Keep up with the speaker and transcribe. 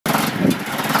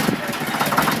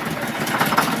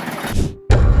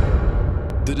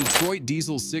Detroit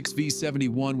Diesel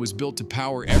 6V71 was built to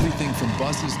power everything from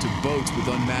buses to boats with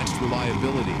unmatched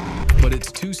reliability. But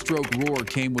its two-stroke roar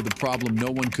came with a problem no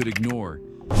one could ignore.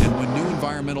 And when new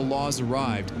environmental laws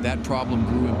arrived, that problem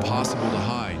grew impossible to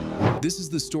hide. This is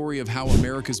the story of how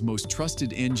America's most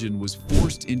trusted engine was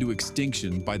forced into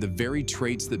extinction by the very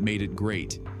traits that made it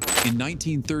great. In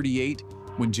 1938,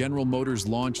 when General Motors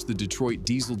launched the Detroit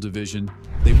Diesel division,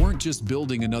 they weren't just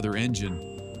building another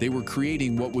engine, they were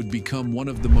creating what would become one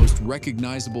of the most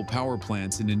recognizable power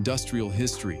plants in industrial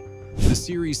history. The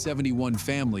Series 71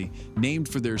 family, named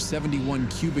for their 71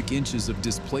 cubic inches of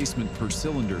displacement per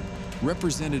cylinder,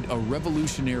 represented a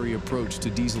revolutionary approach to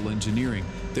diesel engineering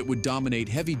that would dominate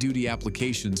heavy-duty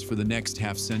applications for the next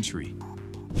half-century.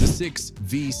 The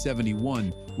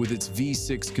 6V71, with its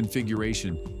V6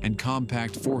 configuration and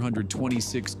compact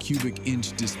 426 cubic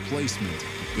inch displacement,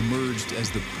 emerged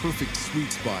as the perfect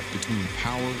sweet spot between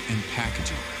power and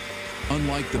packaging.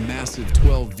 Unlike the massive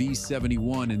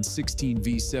 12V71 and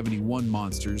 16V71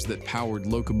 monsters that powered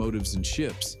locomotives and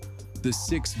ships, the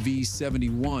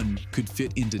 6V71 could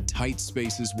fit into tight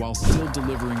spaces while still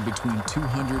delivering between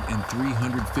 200 and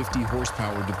 350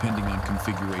 horsepower depending on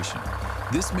configuration.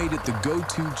 This made it the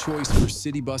go-to choice for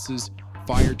city buses,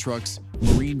 fire trucks,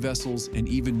 marine vessels, and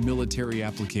even military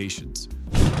applications.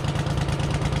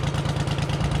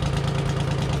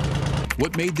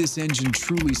 What made this engine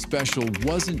truly special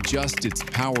wasn't just its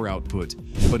power output,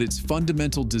 but its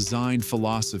fundamental design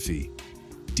philosophy.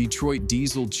 Detroit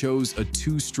Diesel chose a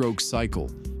two-stroke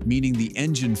cycle, meaning the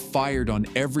engine fired on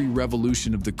every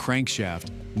revolution of the crankshaft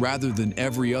rather than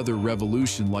every other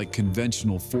revolution like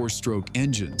conventional four-stroke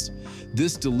engines.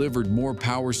 This delivered more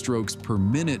power strokes per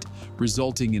minute,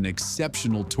 resulting in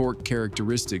exceptional torque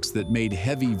characteristics that made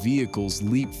heavy vehicles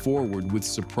leap forward with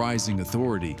surprising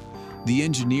authority. The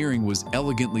engineering was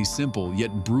elegantly simple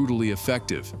yet brutally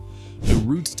effective. The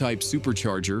Roots-type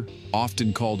supercharger,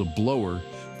 often called a blower,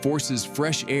 forces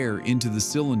fresh air into the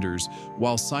cylinders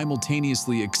while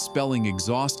simultaneously expelling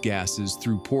exhaust gases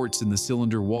through ports in the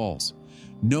cylinder walls.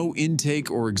 No intake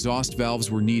or exhaust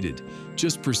valves were needed,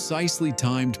 just precisely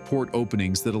timed port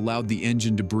openings that allowed the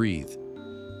engine to breathe.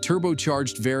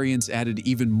 Turbocharged variants added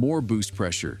even more boost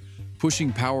pressure,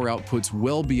 pushing power outputs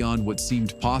well beyond what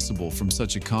seemed possible from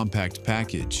such a compact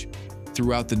package.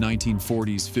 Throughout the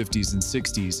 1940s, 50s, and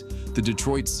 60s, the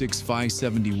Detroit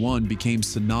 6V71 became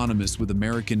synonymous with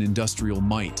American industrial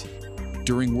might.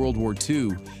 During World War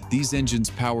II, these engines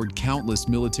powered countless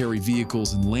military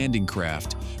vehicles and landing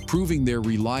craft, proving their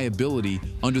reliability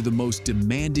under the most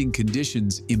demanding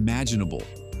conditions imaginable.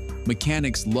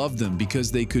 Mechanics loved them because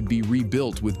they could be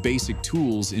rebuilt with basic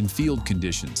tools in field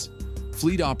conditions.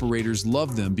 Fleet operators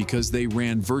loved them because they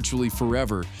ran virtually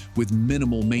forever with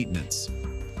minimal maintenance.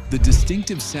 The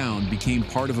distinctive sound became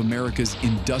part of America's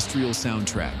industrial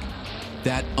soundtrack.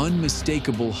 That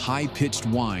unmistakable high-pitched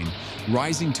whine,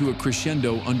 rising to a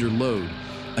crescendo under load,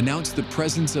 announced the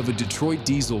presence of a Detroit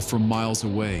Diesel from miles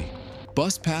away.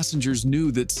 Bus passengers knew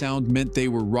that sound meant they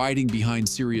were riding behind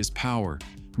serious power.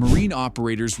 Marine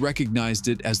operators recognized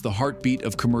it as the heartbeat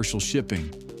of commercial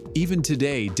shipping. Even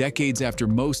today, decades after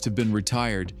most have been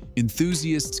retired,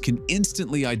 enthusiasts can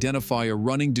instantly identify a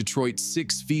running Detroit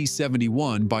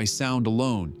 6V71 by sound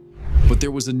alone. But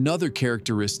there was another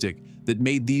characteristic that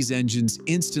made these engines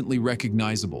instantly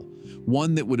recognizable,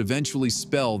 one that would eventually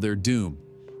spell their doom.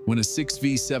 When a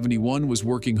 6V71 was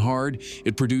working hard,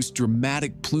 it produced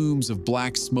dramatic plumes of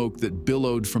black smoke that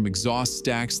billowed from exhaust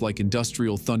stacks like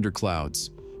industrial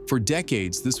thunderclouds. For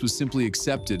decades, this was simply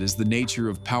accepted as the nature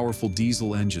of powerful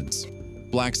diesel engines.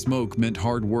 Black smoke meant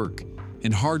hard work,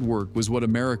 and hard work was what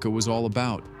America was all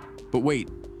about. But wait,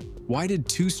 why did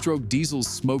two-stroke diesels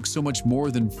smoke so much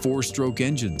more than four-stroke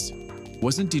engines?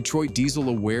 Wasn't Detroit Diesel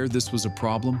aware this was a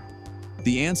problem?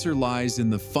 The answer lies in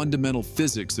the fundamental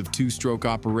physics of two-stroke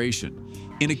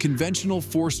operation. In a conventional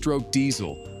four-stroke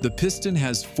diesel, the piston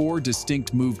has four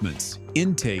distinct movements: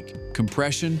 intake,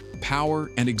 compression, power,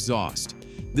 and exhaust.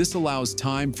 This allows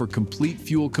time for complete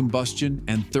fuel combustion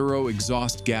and thorough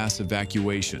exhaust gas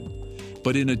evacuation.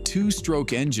 But in a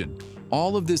two-stroke engine,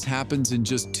 all of this happens in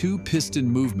just two piston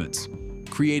movements,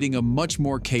 creating a much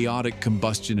more chaotic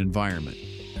combustion environment.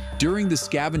 During the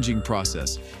scavenging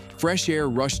process, fresh air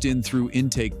rushed in through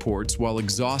intake ports while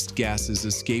exhaust gases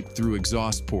escaped through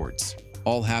exhaust ports,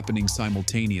 all happening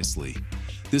simultaneously.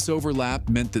 This overlap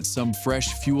meant that some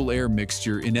fresh fuel-air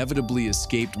mixture inevitably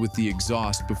escaped with the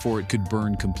exhaust before it could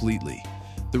burn completely.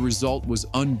 The result was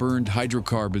unburned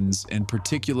hydrocarbons and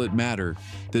particulate matter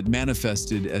that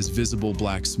manifested as visible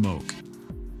black smoke.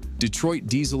 Detroit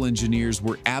diesel engineers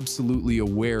were absolutely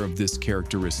aware of this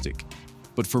characteristic,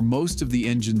 but for most of the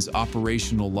engine's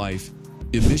operational life,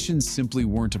 Emissions simply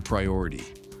weren't a priority.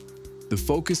 The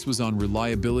focus was on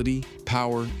reliability,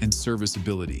 power, and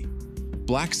serviceability.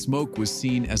 Black smoke was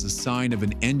seen as a sign of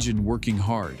an engine working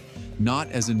hard, not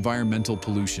as environmental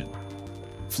pollution.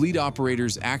 Fleet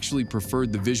operators actually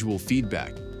preferred the visual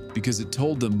feedback because it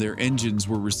told them their engines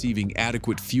were receiving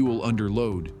adequate fuel under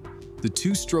load. The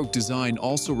two-stroke design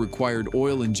also required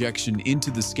oil injection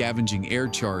into the scavenging air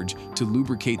charge to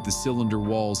lubricate the cylinder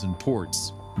walls and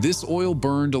ports. This oil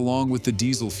burned along with the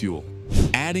diesel fuel,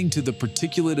 adding to the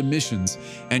particulate emissions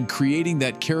and creating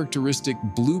that characteristic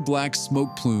blue-black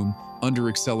smoke plume under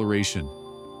acceleration.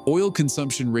 Oil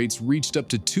consumption rates reached up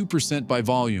to 2% by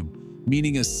volume,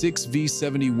 meaning a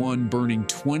 6V71 burning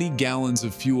 20 gallons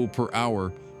of fuel per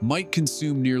hour might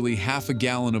consume nearly half a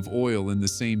gallon of oil in the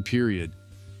same period.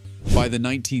 By the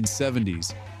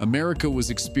 1970s, America was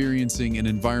experiencing an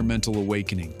environmental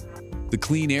awakening. The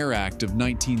Clean Air Act of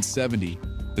 1970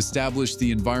 established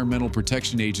the Environmental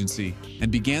Protection Agency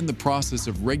and began the process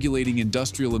of regulating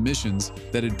industrial emissions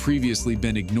that had previously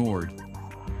been ignored.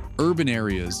 Urban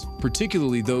areas,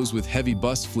 particularly those with heavy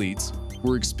bus fleets,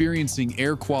 were experiencing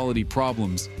air quality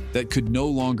problems that could no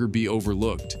longer be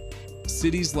overlooked.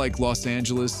 Cities like Los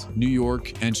Angeles, New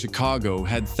York, and Chicago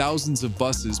had thousands of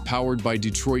buses powered by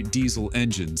Detroit diesel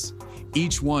engines,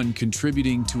 each one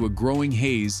contributing to a growing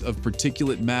haze of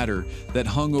particulate matter that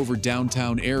hung over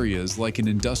downtown areas like an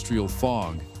industrial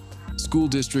fog. School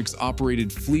districts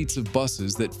operated fleets of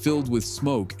buses that filled with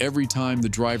smoke every time the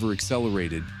driver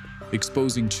accelerated,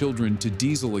 exposing children to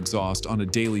diesel exhaust on a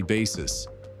daily basis.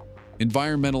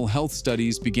 Environmental health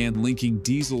studies began linking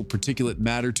diesel particulate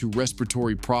matter to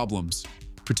respiratory problems,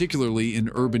 particularly in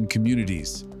urban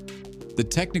communities. The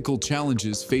technical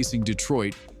challenges facing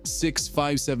Detroit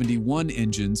 6571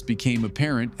 engines became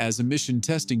apparent as emission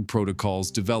testing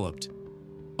protocols developed.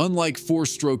 Unlike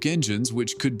four-stroke engines,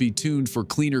 which could be tuned for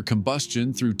cleaner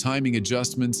combustion through timing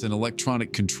adjustments and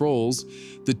electronic controls,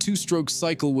 the two-stroke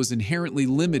cycle was inherently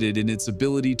limited in its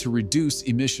ability to reduce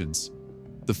emissions.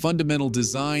 The fundamental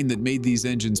design that made these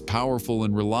engines powerful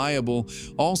and reliable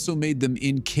also made them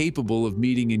incapable of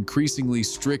meeting increasingly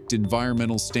strict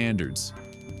environmental standards.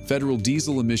 Federal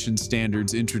diesel emission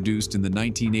standards introduced in the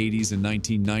 1980s and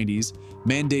 1990s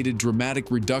mandated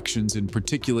dramatic reductions in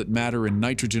particulate matter and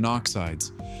nitrogen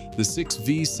oxides. The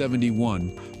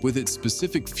 6V71, with its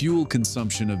specific fuel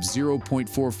consumption of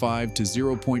 0.45 to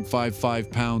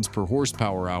 0.55 pounds per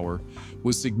horsepower hour,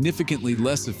 was significantly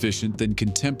less efficient than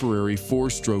contemporary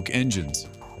four-stroke engines.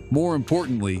 More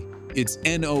importantly, its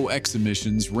NOx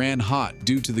emissions ran hot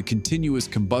due to the continuous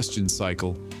combustion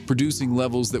cycle, producing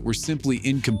levels that were simply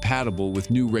incompatible with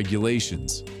new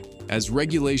regulations. As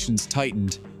regulations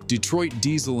tightened, Detroit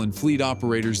diesel and fleet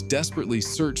operators desperately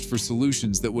searched for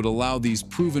solutions that would allow these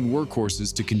proven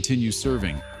workhorses to continue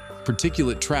serving.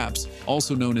 Particulate traps,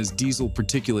 also known as diesel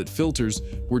particulate filters,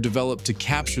 were developed to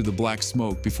capture the black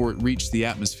smoke before it reached the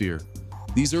atmosphere.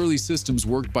 These early systems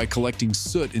worked by collecting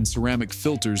soot in ceramic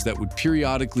filters that would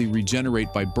periodically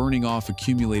regenerate by burning off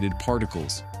accumulated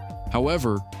particles.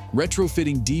 However,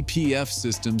 retrofitting DPF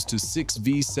systems to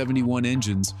 6V71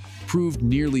 engines proved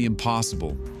nearly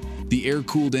impossible. The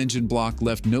air-cooled engine block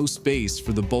left no space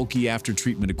for the bulky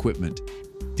after-treatment equipment.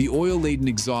 The oil-laden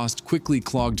exhaust quickly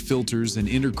clogged filters and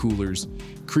intercoolers,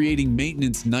 creating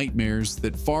maintenance nightmares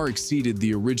that far exceeded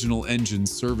the original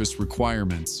engine's service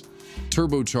requirements.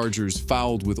 Turbochargers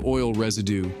fouled with oil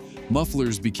residue,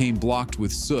 mufflers became blocked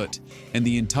with soot, and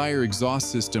the entire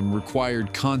exhaust system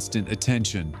required constant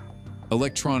attention.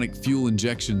 Electronic fuel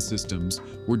injection systems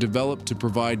were developed to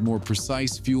provide more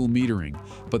precise fuel metering,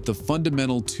 but the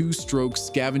fundamental two-stroke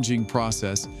scavenging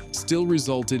process still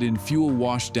resulted in fuel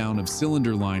washdown of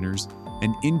cylinder liners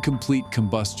and incomplete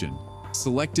combustion.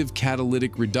 Selective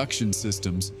catalytic reduction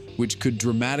systems, which could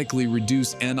dramatically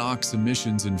reduce NOx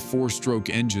emissions in four-stroke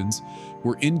engines,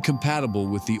 were incompatible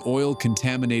with the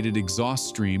oil-contaminated exhaust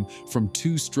stream from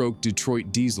two-stroke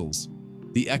Detroit diesels.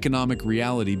 The economic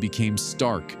reality became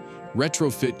stark.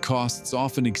 Retrofit costs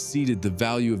often exceeded the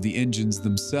value of the engines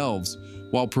themselves,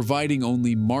 while providing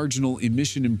only marginal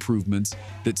emission improvements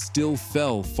that still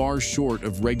fell far short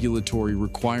of regulatory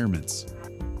requirements.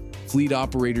 Fleet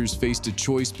operators faced a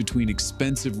choice between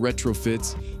expensive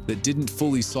retrofits that didn't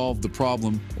fully solve the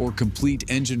problem or complete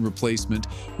engine replacement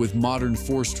with modern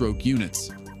four-stroke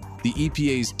units. The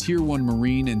EPA's Tier 1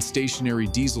 marine and stationary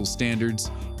diesel standards,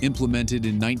 implemented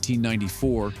in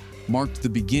 1994, marked the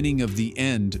beginning of the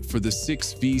end for the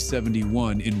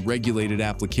 6V71 in regulated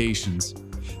applications.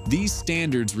 These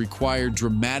standards required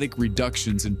dramatic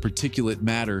reductions in particulate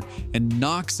matter and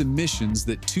NOx emissions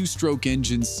that two-stroke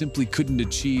engines simply couldn't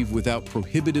achieve without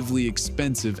prohibitively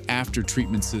expensive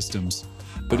after-treatment systems.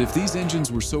 But if these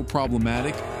engines were so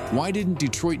problematic, why didn't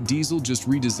Detroit Diesel just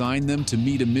redesign them to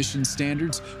meet emission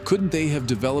standards? Couldn't they have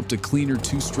developed a cleaner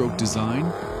two-stroke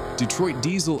design? Detroit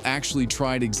Diesel actually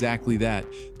tried exactly that.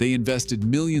 They invested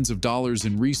millions of dollars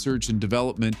in research and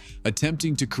development,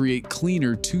 attempting to create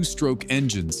cleaner two-stroke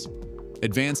engines.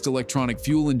 Advanced electronic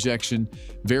fuel injection,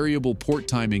 variable port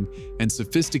timing, and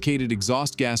sophisticated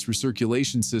exhaust gas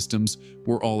recirculation systems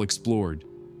were all explored.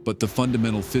 But the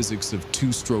fundamental physics of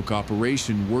two-stroke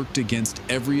operation worked against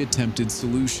every attempted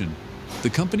solution. The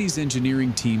company's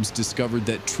engineering teams discovered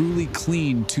that truly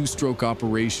clean two-stroke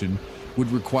operation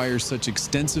would require such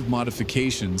extensive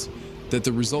modifications that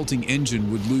the resulting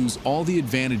engine would lose all the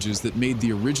advantages that made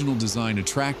the original design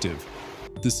attractive.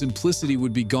 The simplicity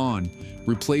would be gone,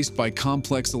 replaced by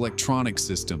complex electronic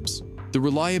systems. The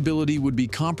reliability would be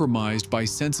compromised by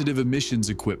sensitive emissions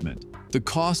equipment. The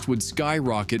cost would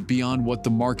skyrocket beyond what the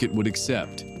market would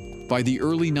accept. By the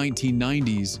early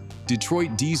 1990s,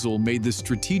 Detroit Diesel made the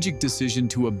strategic decision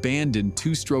to abandon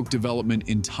two-stroke development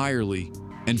entirely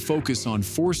and focus on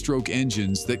four-stroke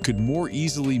engines that could more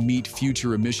easily meet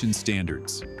future emission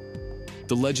standards.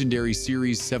 The legendary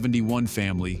Series 71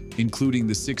 family, including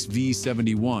the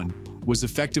 6V71, was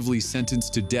effectively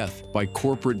sentenced to death by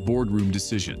corporate boardroom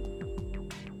decision.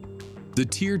 The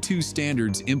Tier 2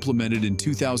 standards implemented in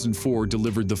 2004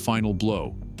 delivered the final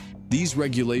blow. These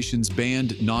regulations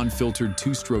banned non-filtered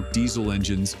two-stroke diesel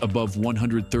engines above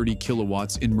 130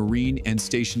 kilowatts in marine and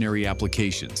stationary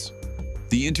applications.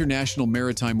 The International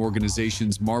Maritime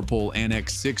Organization's MARPOL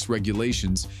Annex 6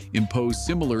 regulations impose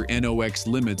similar NOx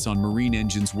limits on marine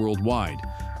engines worldwide,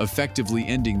 effectively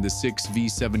ending the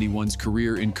 6V71's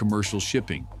career in commercial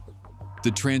shipping. The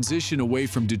transition away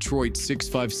from Detroit's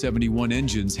 6571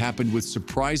 engines happened with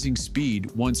surprising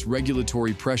speed once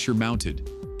regulatory pressure mounted.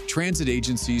 Transit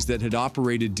agencies that had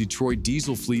operated Detroit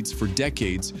diesel fleets for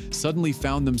decades suddenly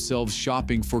found themselves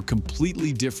shopping for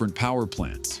completely different power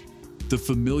plants. The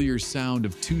familiar sound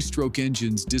of two-stroke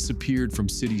engines disappeared from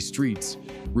city streets,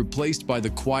 replaced by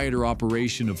the quieter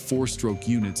operation of four-stroke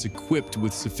units equipped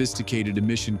with sophisticated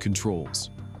emission controls.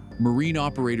 Marine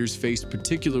operators faced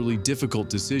particularly difficult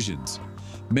decisions.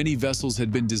 Many vessels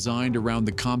had been designed around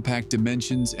the compact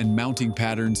dimensions and mounting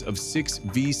patterns of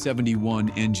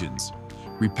 6V71 engines.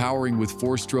 Repowering with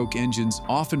four-stroke engines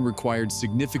often required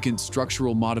significant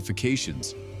structural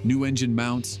modifications, new engine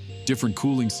mounts, different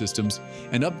cooling systems,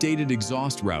 and updated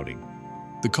exhaust routing.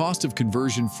 The cost of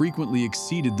conversion frequently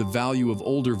exceeded the value of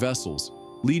older vessels,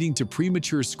 leading to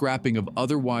premature scrapping of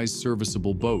otherwise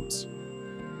serviceable boats.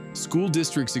 School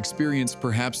districts experienced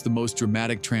perhaps the most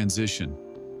dramatic transition.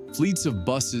 Fleets of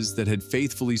buses that had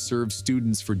faithfully served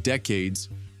students for decades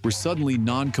were suddenly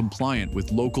non-compliant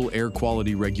with local air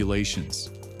quality regulations.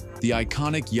 The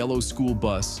iconic yellow school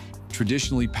bus,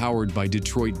 traditionally powered by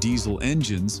Detroit diesel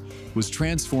engines, was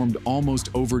transformed almost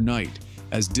overnight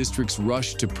as districts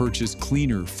rushed to purchase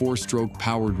cleaner four-stroke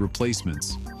powered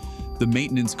replacements. The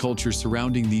maintenance culture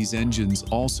surrounding these engines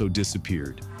also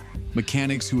disappeared.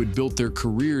 Mechanics who had built their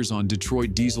careers on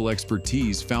Detroit diesel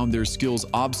expertise found their skills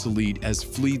obsolete as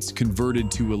fleets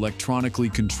converted to electronically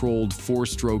controlled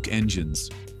four-stroke engines.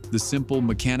 The simple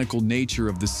mechanical nature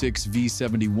of the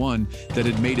 6V71 that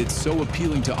had made it so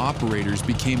appealing to operators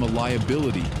became a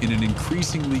liability in an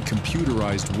increasingly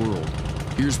computerized world.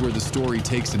 Here's where the story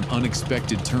takes an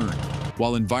unexpected turn.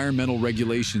 While environmental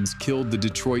regulations killed the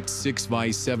Detroit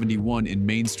 6V71 in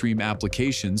mainstream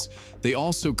applications, they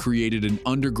also created an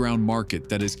underground market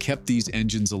that has kept these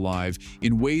engines alive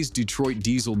in ways Detroit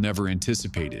diesel never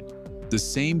anticipated. The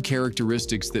same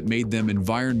characteristics that made them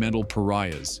environmental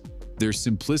pariahs, their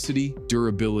simplicity,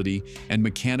 durability, and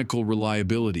mechanical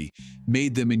reliability,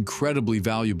 made them incredibly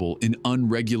valuable in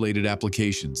unregulated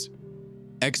applications.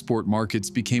 Export markets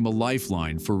became a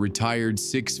lifeline for retired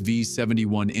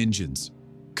 6V71 engines.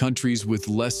 Countries with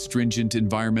less stringent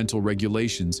environmental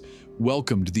regulations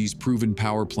welcomed these proven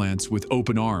power plants with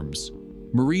open arms.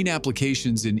 Marine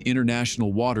applications in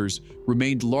international waters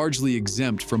remained largely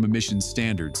exempt from emission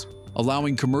standards,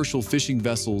 allowing commercial fishing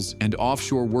vessels and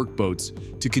offshore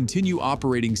workboats to continue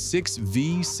operating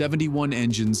 6V71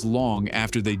 engines long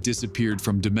after they disappeared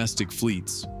from domestic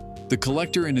fleets. The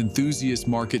collector and enthusiast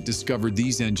market discovered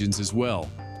these engines as well.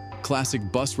 Classic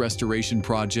bus restoration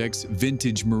projects,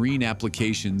 vintage marine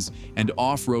applications, and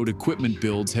off-road equipment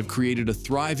builds have created a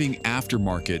thriving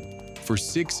aftermarket for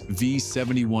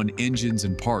 6V71 engines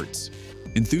and parts.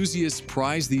 Enthusiasts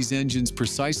prize these engines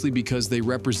precisely because they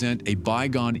represent a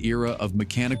bygone era of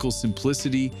mechanical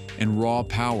simplicity and raw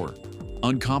power,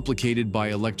 uncomplicated by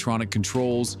electronic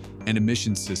controls and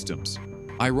emission systems.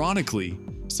 Ironically,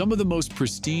 some of the most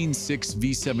pristine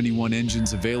 6V71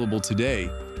 engines available today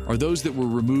are those that were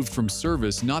removed from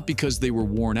service not because they were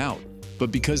worn out,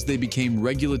 but because they became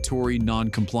regulatory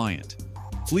non-compliant.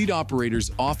 Fleet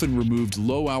operators often removed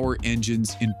low-hour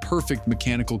engines in perfect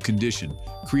mechanical condition,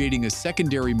 creating a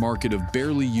secondary market of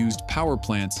barely used power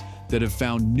plants that have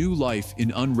found new life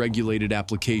in unregulated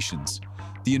applications.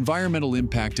 The environmental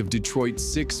impact of Detroit's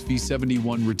 6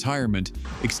 V71 retirement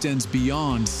extends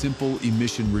beyond simple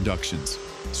emission reductions.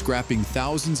 Scrapping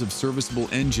thousands of serviceable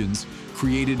engines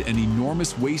created an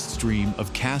enormous waste stream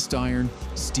of cast iron,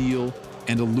 steel,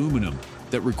 and aluminum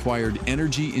that required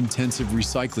energy-intensive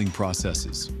recycling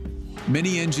processes.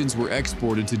 Many engines were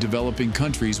exported to developing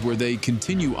countries where they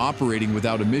continue operating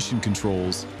without emission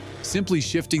controls, simply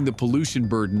shifting the pollution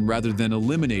burden rather than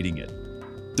eliminating it.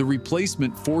 The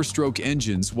replacement four-stroke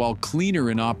engines, while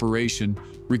cleaner in operation,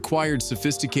 required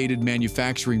sophisticated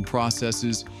manufacturing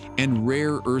processes and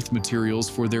rare earth materials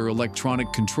for their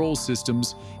electronic control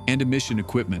systems and emission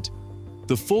equipment.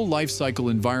 The full life-cycle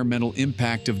environmental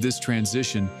impact of this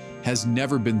transition has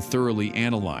never been thoroughly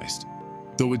analyzed,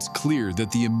 though it's clear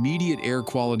that the immediate air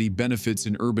quality benefits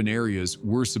in urban areas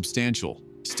were substantial.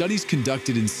 Studies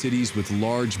conducted in cities with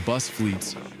large bus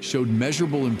fleets showed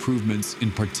measurable improvements in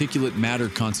particulate matter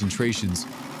concentrations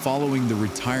following the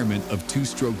retirement of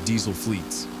two-stroke diesel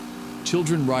fleets.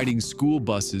 Children riding school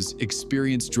buses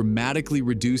experienced dramatically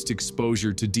reduced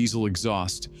exposure to diesel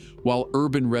exhaust, while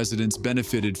urban residents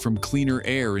benefited from cleaner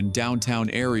air in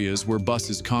downtown areas where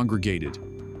buses congregated.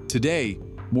 Today,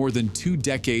 more than 2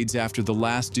 decades after the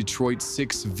last Detroit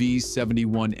 6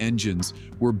 V71 engines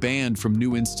were banned from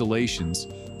new installations,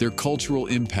 their cultural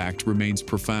impact remains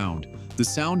profound. The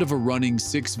sound of a running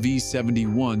 6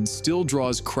 V71 still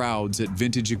draws crowds at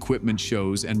vintage equipment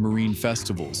shows and marine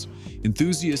festivals.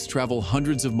 Enthusiasts travel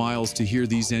hundreds of miles to hear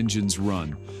these engines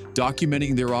run,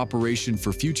 documenting their operation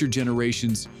for future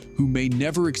generations who may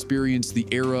never experience the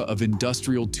era of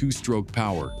industrial two-stroke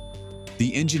power.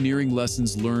 The engineering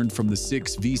lessons learned from the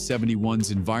 6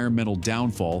 V71's environmental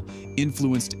downfall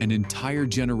influenced an entire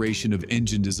generation of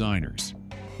engine designers.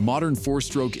 Modern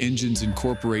four-stroke engines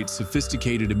incorporate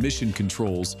sophisticated emission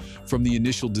controls from the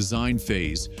initial design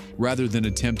phase rather than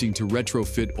attempting to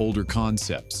retrofit older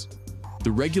concepts.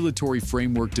 The regulatory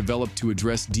framework developed to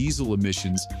address diesel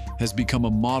emissions has become a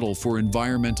model for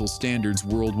environmental standards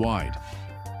worldwide.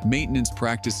 Maintenance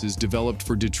practices developed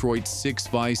for Detroit's 6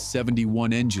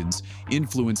 V71 engines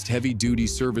influenced heavy-duty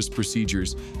service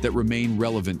procedures that remain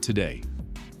relevant today.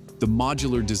 The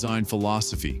modular design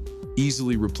philosophy,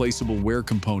 easily replaceable wear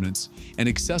components, and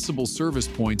accessible service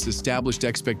points established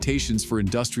expectations for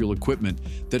industrial equipment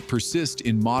that persist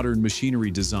in modern machinery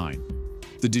design.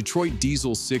 The Detroit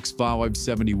Diesel 6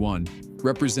 V71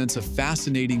 represents a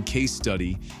fascinating case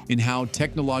study in how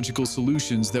technological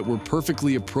solutions that were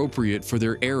perfectly appropriate for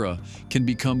their era can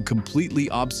become completely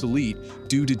obsolete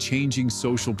due to changing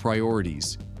social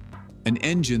priorities. An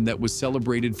engine that was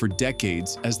celebrated for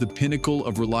decades as the pinnacle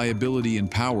of reliability and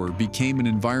power became an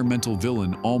environmental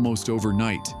villain almost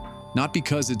overnight, not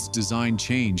because its design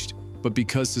changed, but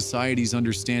because society's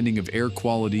understanding of air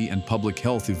quality and public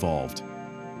health evolved.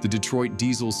 The Detroit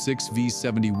Diesel 6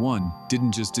 V71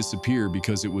 didn't just disappear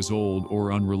because it was old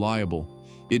or unreliable.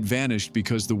 It vanished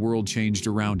because the world changed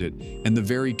around it, and the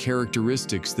very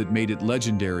characteristics that made it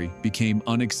legendary became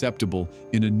unacceptable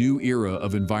in a new era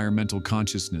of environmental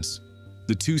consciousness.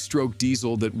 The two-stroke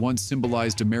diesel that once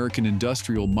symbolized American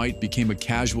industrial might became a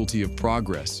casualty of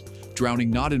progress, drowning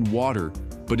not in water,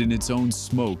 but in its own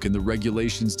smoke and the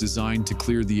regulations designed to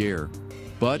clear the air.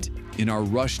 But, in our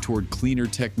rush toward cleaner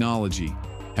technology,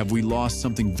 have we lost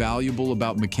something valuable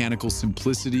about mechanical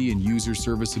simplicity and user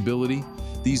serviceability?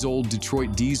 These old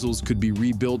Detroit diesels could be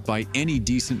rebuilt by any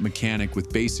decent mechanic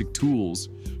with basic tools,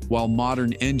 while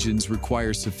modern engines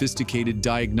require sophisticated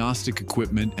diagnostic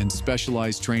equipment and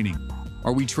specialized training.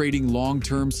 Are we trading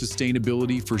long-term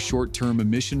sustainability for short-term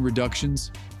emission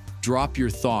reductions? Drop your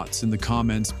thoughts in the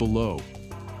comments below.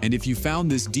 And if you found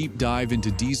this deep dive into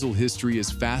diesel history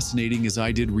as fascinating as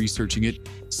I did researching it,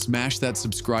 smash that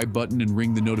subscribe button and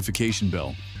ring the notification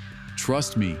bell.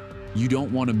 Trust me, you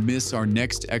don't want to miss our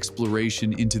next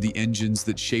exploration into the engines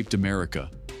that shaped America.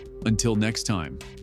 Until next time.